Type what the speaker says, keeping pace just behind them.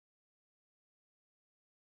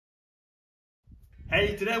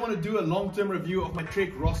Hey, today I want to do a long-term review of my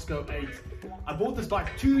Trek Roscoe 8. I bought this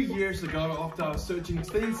bike 2 years ago after I was searching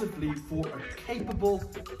extensively for a capable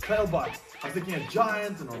trail bike. I was looking at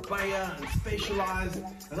Giant and Orbea and Specialized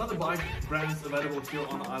and other bike brands available here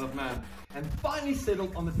on the Isle of Man, and finally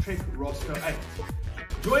settled on the Trek Roscoe 8.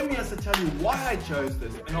 Join me as I tell you why I chose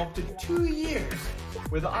this, and after 2 years,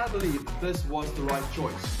 whether I believe this was the right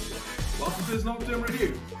choice. Welcome to this long-term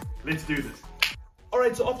review. Let's do this.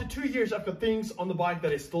 Alright, so after 2 years, I've got things on the bike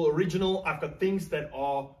that is still original. I've got things that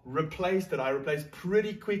are replaced, that I replaced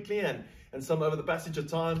pretty quickly and some over the passage of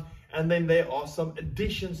time. And then there are some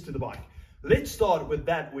additions to the bike. Let's start with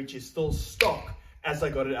that which is still stock as I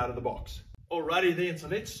got it out of the box. Alrighty then, so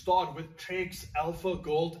let's start with Trek's Alpha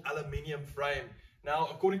Gold aluminium frame. Now,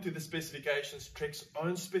 according to the specifications, Trek's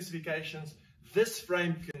own specifications, this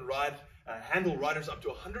frame can handle riders up to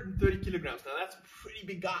 130 kilograms. Now that's pretty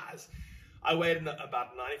big, guys. I weighed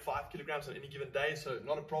about 95 kilograms on any given day, so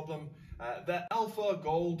not a problem. That Alpha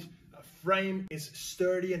Gold frame is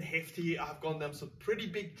sturdy and hefty. I've gone down some pretty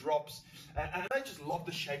big drops, and I just love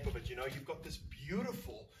the shape of it. You know, you've got this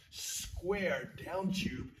beautiful square down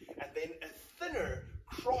tube, and then a thinner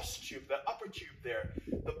cross tube, the upper tube there.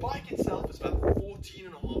 The bike itself is about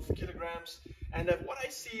 14.5 kilograms, and what I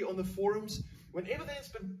see on the forums, whenever there's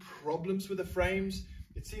been problems with the frames,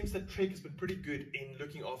 it seems that Trek has been pretty good in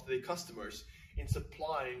looking after their customers in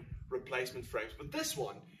supplying replacement frames, but this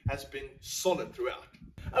one has been solid throughout.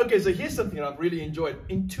 Okay, so here's something that I've really enjoyed.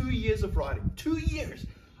 In 2 years of riding, 2 years,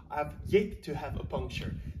 I've yet to have a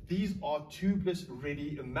puncture. These are tubeless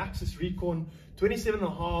ready Maxxis Recon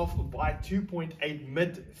 27.5 by 2.8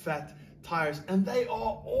 mid-fat tires, and they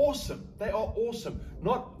are awesome. They are awesome.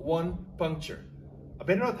 Not one puncture. I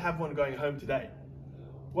better not have one going home today.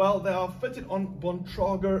 Well, they are fitted on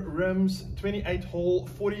Bontrager rims, 28 hole,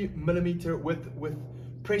 40mm with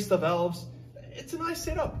Presta valves. It's a nice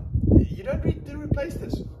setup. You don't need to replace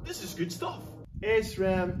this. This is good stuff.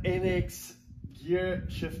 SRAM NX gear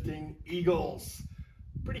shifting Eagles.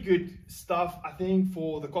 Pretty good stuff. I think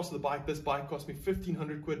for the cost of the bike, this bike cost me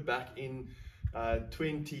 1,500 quid back in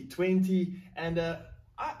 2020, and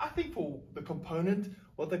I think for the component,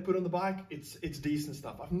 what they put on the bike, it's decent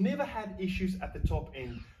stuff. I've never had issues at the top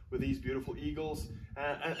end with these beautiful Eagles,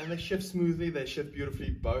 and they shift smoothly, they shift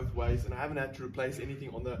beautifully both ways, and I haven't had to replace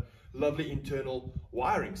anything on the lovely internal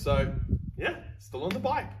wiring. So yeah, still on the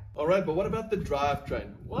bike. All right, but what about the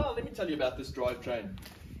drivetrain? Well, let me tell you about this drivetrain.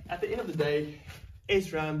 At the end of the day,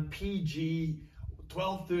 SRAM PG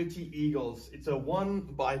 1230 Eagles. It's a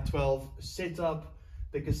 1x12 setup.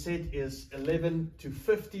 The cassette is 11 to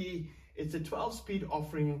 50. It's a 12-speed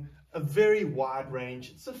offering a very wide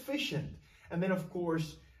range. It's sufficient. And then, of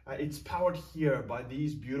course, it's powered here by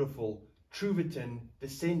these beautiful Truverton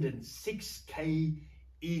Descendant 6K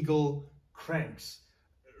Eagle cranks.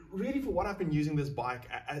 Really, for what I've been using this bike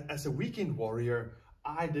as a weekend warrior,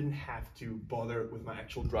 I didn't have to bother with my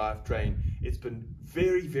actual drivetrain. It's been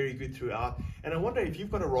very, very good throughout. And I wonder if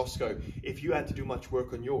you've got a Roscoe, if you had to do much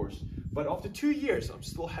work on yours. But after 2 years, I'm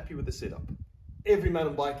still happy with the setup. Every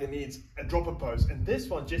mountain biker needs a dropper post, and this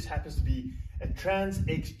one just happens to be a Trans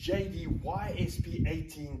X JD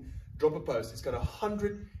YSP18 dropper post. It's got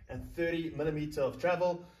 130mm of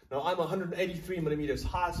travel. Now I'm 183mm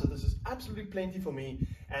high, so this is absolutely plenty for me,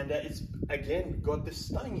 and it's again got this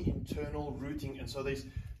stunning internal routing, and so there's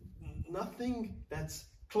nothing that's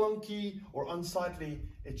clunky or unsightly.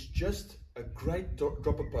 It's just a great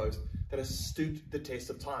dropper post that has stood the test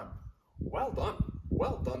of time. Well done,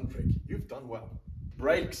 Trek. You've done well.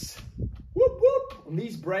 Brakes. Whoop whoop. On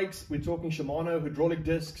these brakes, we're talking Shimano hydraulic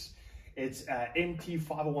discs. It's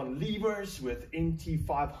MT501 levers with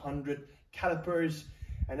MT500 calipers.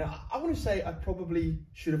 And I want to say I probably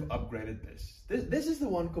should have upgraded this. This is the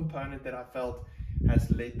one component that I felt has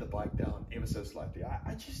let the bike down ever so slightly.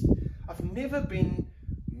 I've never been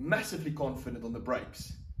massively confident on the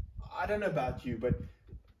brakes. I don't know about you, but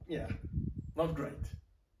yeah, not great.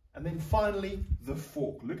 And then finally, the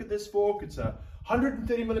fork. Look at this fork. It's a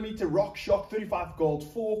 130mm RockShox 35 gold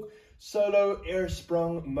fork, solo air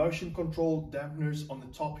sprung motion control dampeners on the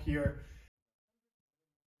top here.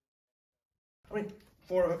 I mean,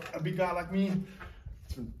 for a big guy like me,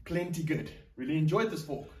 it's been plenty good. Really enjoyed this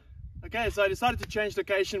fork. Okay, so I decided to change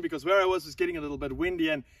location because where I was getting a little bit windy,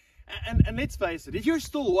 and let's face it, if you're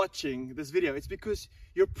still watching this video, it's because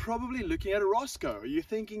you're probably looking at a Roscoe. You're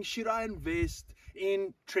thinking, should I invest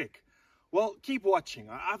in Trek? Well, keep watching.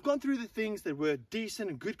 I've gone through the things that were decent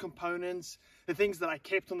and good components, the things that I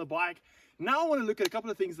kept on the bike. Now I want to look at a couple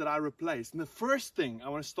of things that I replaced. And the first thing I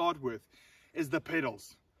want to start with is the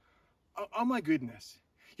pedals. Oh my goodness.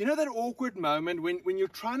 You know that awkward moment when you're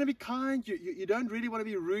trying to be kind, you don't really want to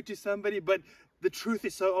be rude to somebody, but the truth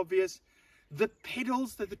is so obvious. The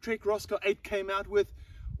pedals that the Trek Roscoe 8 came out with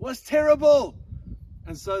was terrible.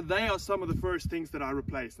 And so they are some of the first things that I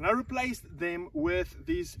replaced. And I replaced them with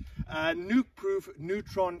these nuke-proof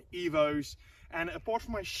Neutron Evos. And apart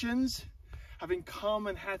from my shins, having come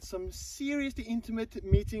and had some seriously intimate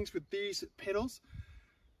meetings with these pedals,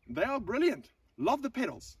 they are brilliant. Love the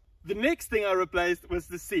pedals. The next thing I replaced was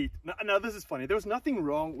the seat. Now this is funny. There was nothing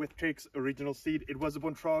wrong with Trek's original seat. It was a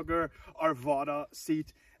Bontrager Arvada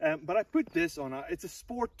seat. But I put this on. It's a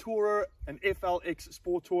Sport Tourer, an FLX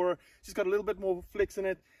Sport Tourer. She's got a little bit more flex in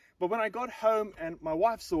it. But when I got home and my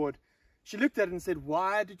wife saw it, she looked at it and said,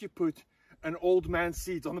 "Why did you put an old man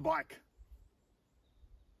seat on the bike?"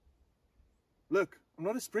 Look, I'm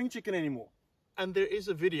not a spring chicken anymore. And there is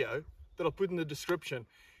a video that I'll put in the description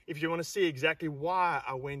if you want to see exactly why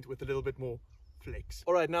I went with a little bit more flex.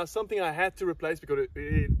 All right, now something I had to replace because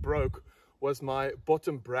it broke was my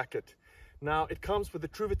bottom bracket. Now it comes with a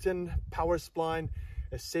Truverton power spline,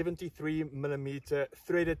 a 73mm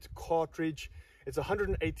threaded cartridge. It's a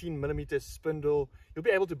 118mm spindle. You'll be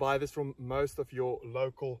able to buy this from most of your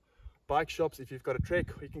local bike shops if you've got a Trek.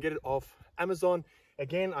 You can get it off Amazon.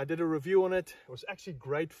 Again, I did a review on it. It was actually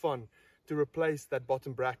great fun to replace that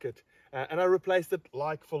bottom bracket. And I replaced it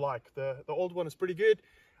like for like. The old one is pretty good.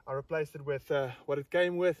 I replaced it with what it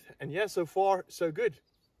came with. And yeah, so far, so good.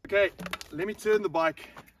 Okay, let me turn the bike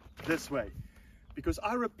this way, because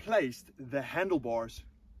I replaced the handlebars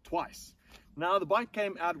twice. Now the bike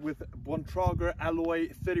came out with Bontrager alloy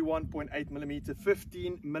 31.8mm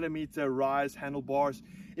 15mm rise handlebars.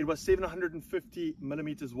 It was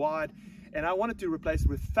 750mm wide, and I wanted to replace it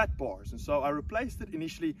with fat bars, and so I replaced it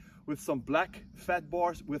initially with some black fat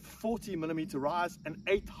bars with 40mm rise and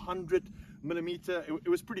 800mm. It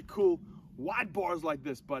was pretty cool, wide bars like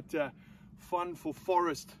this, but fun for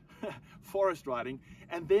forest riding.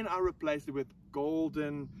 And then I replaced it with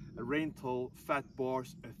golden rental fat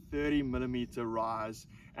bars, a 30mm rise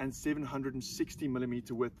and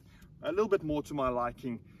 760mm width, a little bit more to my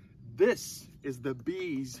liking. This is the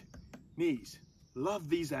bee's knees. Love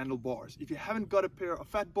these handlebars. If you haven't got a pair of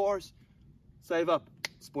fat bars, save up,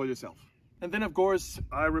 spoil yourself. And then of course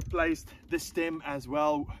I replaced the stem as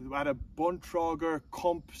well. I had a Bontrager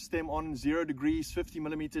comp stem on, 0 degrees,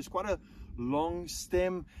 50mm, quite a long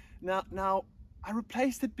stem. Now I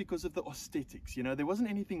replaced it because of the aesthetics. You know, there wasn't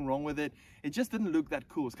anything wrong with it. It just didn't look that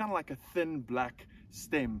cool. It's kind of like a thin black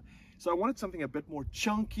stem. So I wanted something a bit more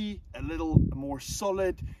chunky, a little more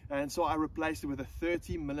solid, and so I replaced it with a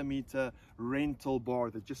 30mm rental bar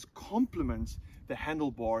that just complements the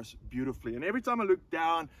handlebars beautifully. And every time I look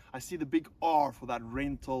down, I see the big R for that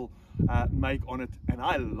rental make on it, and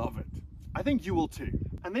I love it. I think you will too.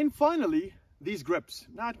 And then finally, these grips.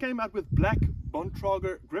 Now it came out with black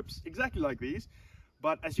Bontrager grips, exactly like these,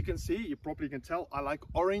 but as you can see, you probably can tell, I like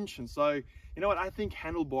orange. And so, you know what, I think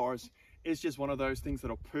handlebars is just one of those things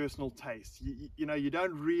that are personal taste. You know, you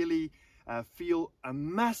don't really feel a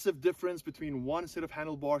massive difference between one set of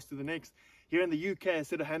handlebars to the next. Here in the UK, a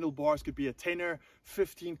set of handlebars could be a tenner,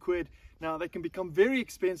 15 quid. Now they can become very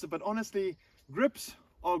expensive, but honestly, grips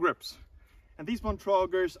are grips. And these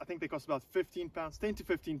Bontragers, I think they cost about £15, 10 to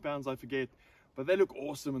 £15, I forget, but they look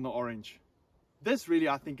awesome in the orange. This really,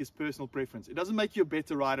 I think, is personal preference. It doesn't make you a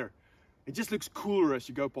better rider. It just looks cooler as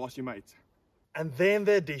you go past your mates. And then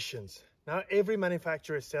the additions. Now, every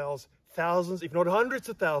manufacturer sells thousands, if not hundreds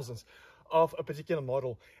of thousands, of a particular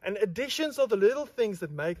model. And additions are the little things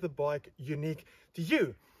that make the bike unique to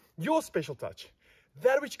you, your special touch,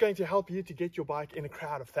 that which is going to help you to get your bike in a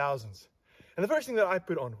crowd of thousands. And the first thing that I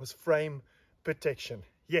put on was frame protection.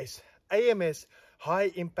 Yes, AMS,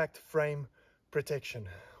 high impact frame protection.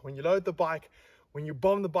 When you load the bike, when you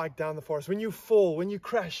bomb the bike down the forest, when you fall, when you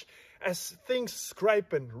crash, as things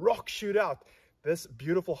scrape and rocks shoot out, this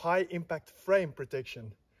beautiful high impact frame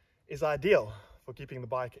protection is ideal for keeping the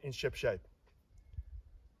bike in ship shape.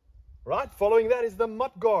 Right, following that is the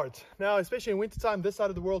mud guards. Now, especially in wintertime, this side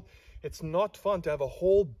of the world, it's not fun to have a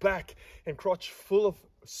whole back and crotch full of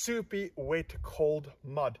soupy, wet, cold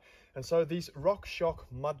mud. And so these RockShox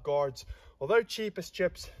mud guards, although cheap as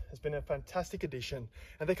chips, has been a fantastic addition.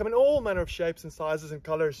 And they come in all manner of shapes and sizes and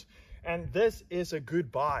colors. And this is a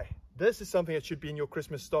good buy. This is something that should be in your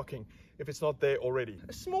Christmas stocking if it's not there already.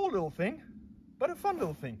 A small little thing, but a fun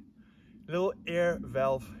little thing. Little air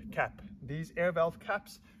valve cap. These air valve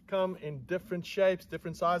caps come in different shapes,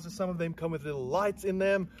 different sizes. Some of them come with little lights in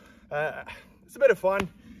them. It's a bit of fun.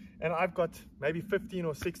 And I've got maybe 15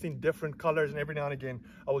 or 16 different colors, and every now and again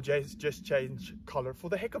I will just change color for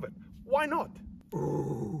the heck of it. Why not?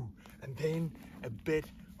 Ooh. And then a bit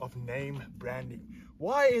of name branding.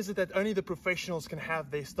 Why is it that only the professionals can have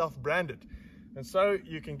their stuff branded? And so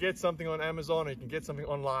you can get something on Amazon, or you can get something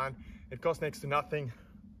online. It costs next to nothing.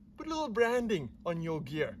 Put a little branding on your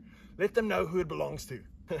gear. Let them know who it belongs to.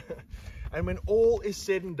 And when all is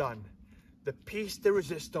said and done, the piece de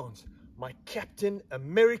resistance, my Captain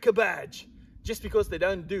America badge, just because they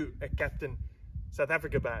don't do a Captain South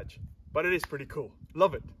Africa badge, but it is pretty cool.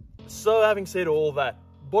 Love it. So having said all that,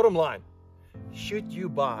 bottom line, should you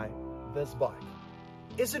buy this bike?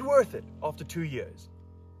 Is it worth it after 2 years?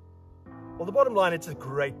 Well, the bottom line, it's a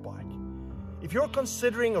great bike. If you're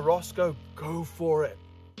considering a Roscoe, go for it.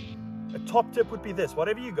 A top tip would be this: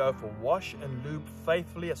 whatever you go for, wash and lube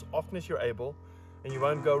faithfully as often as you're able, and you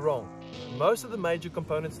won't go wrong. Most of the major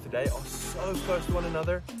components today are so close to one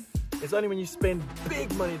another. It's only when you spend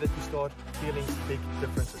big money that you start feeling big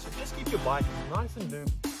differences. So just keep your bike nice and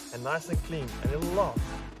lubed and nice and clean, and it'll last.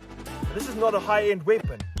 This is not a high-end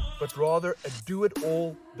weapon, but rather a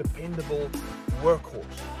do-it-all, dependable workhorse.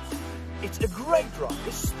 It's a great ride,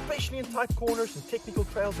 especially in tight corners and technical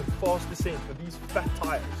trails and fast descents with these fat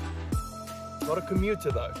tires. It's not a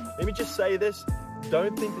commuter though. Let me just say this: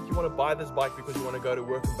 don't think that you want to buy this bike because you want to go to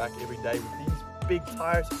work and back every day with these big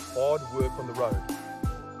tires. It's hard work on the road.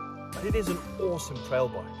 But it is an awesome trail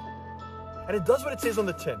bike. And it does what it says on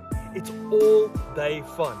the tin. It's all day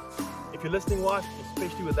fun. If you're listening, wife,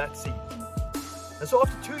 especially with that seat. And so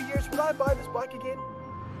after 2 years, would I buy this bike again?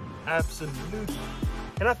 Absolutely.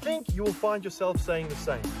 And I think you will find yourself saying the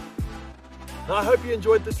same. Now, I hope you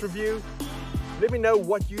enjoyed this review. Let me know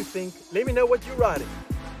what you think. Let me know what you're riding.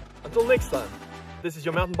 Until next time, this is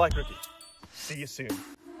your mountain bike rookie. See you soon.